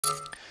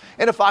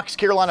In a Fox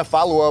Carolina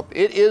follow-up,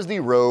 it is the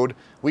road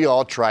we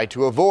all try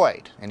to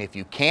avoid. And if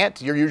you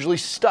can't, you're usually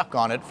stuck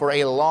on it for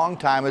a long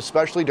time,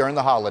 especially during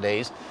the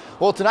holidays.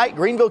 Well, tonight,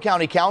 Greenville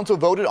County Council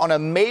voted on a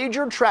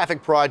major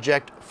traffic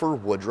project for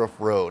Woodruff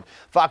Road.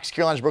 Fox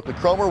Carolina's Brookley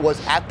Cromer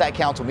was at that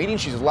council meeting.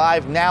 She's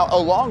live now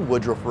along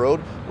Woodruff Road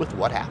with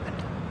what happened.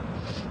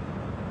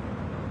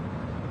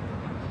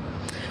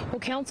 Well,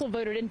 council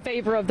voted in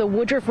favor of the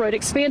Woodruff Road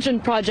expansion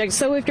project.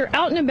 So if you're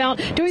out and about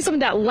doing some of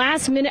that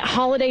last-minute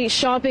holiday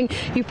shopping,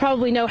 you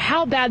probably know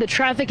how bad the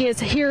traffic is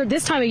here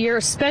this time of year,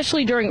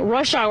 especially during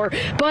rush hour.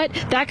 But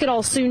that could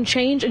all soon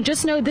change. And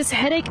just know this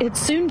headache could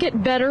soon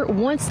get better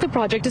once the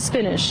project is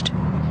finished.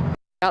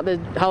 Out the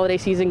holiday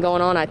season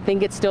going on, I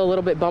think it's still a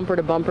little bit bumper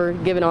to bumper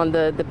given on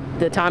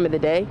the time of the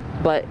day.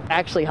 But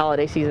actually,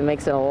 holiday season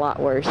makes it a lot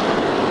worse.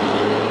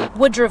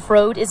 Woodruff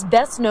Road is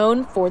best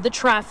known for the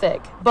traffic,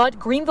 but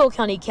Greenville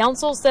County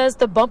Council says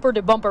the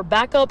bumper-to-bumper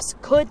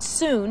backups could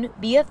soon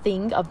be a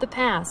thing of the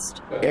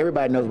past.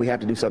 Everybody knows we have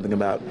to do something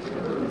about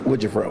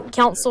Woodruff Road.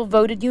 Council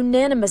voted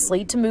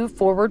unanimously to move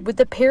forward with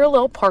the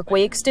parallel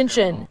parkway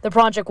extension. The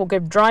project will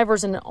give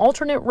drivers an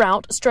alternate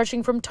route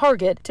stretching from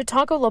Target to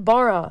Taco La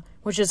Barra,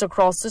 which is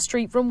across the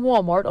street from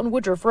Walmart on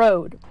Woodruff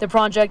Road. The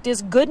project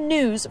is good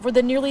news for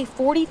the nearly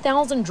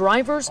 40,000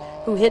 drivers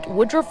who hit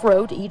Woodruff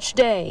Road each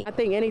day. I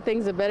think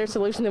anything's a better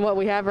solution than what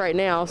we have right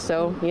now.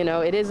 So, you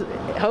know, it is,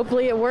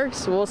 hopefully it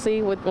works. We'll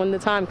see when the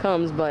time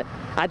comes, but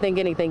I think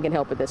anything can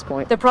help at this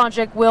point. The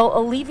project will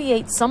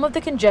alleviate some of the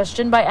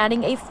congestion by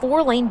adding a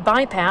 4-lane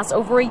bypass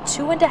over a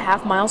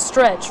 2.5-mile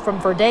stretch from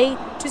Verde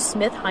to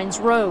Smith-Hines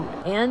Road.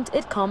 And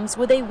it comes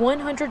with a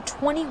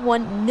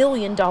 $121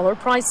 million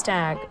price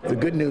tag. The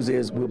good news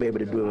is we'll be able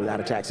to do it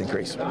without a tax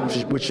increase,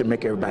 which should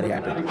make everybody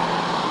happy.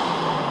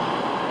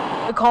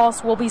 The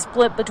cost will be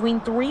split between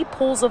 3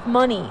 pools of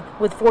money,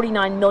 with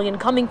 $49 million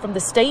coming from the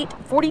state,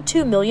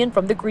 $42 million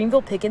from the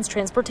Greenville-Pickens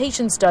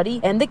Transportation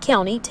Study, and the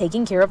county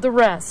taking care of the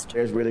rest.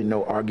 There's really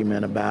no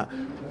argument about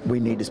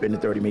we need to spend the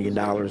 $30 million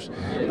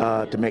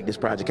to make this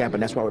project happen.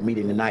 That's why we're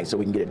meeting tonight, so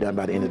we can get it done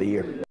by the end of the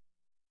year.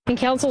 And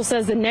council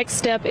says the next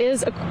step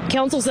is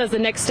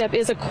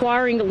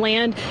acquiring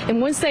land,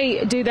 and once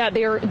they do that,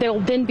 they'll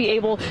then be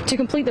able to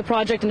complete the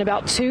project in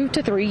about 2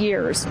 to 3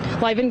 years.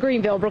 Live in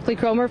Greenville, Brookley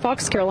Cromer,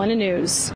 Fox Carolina News.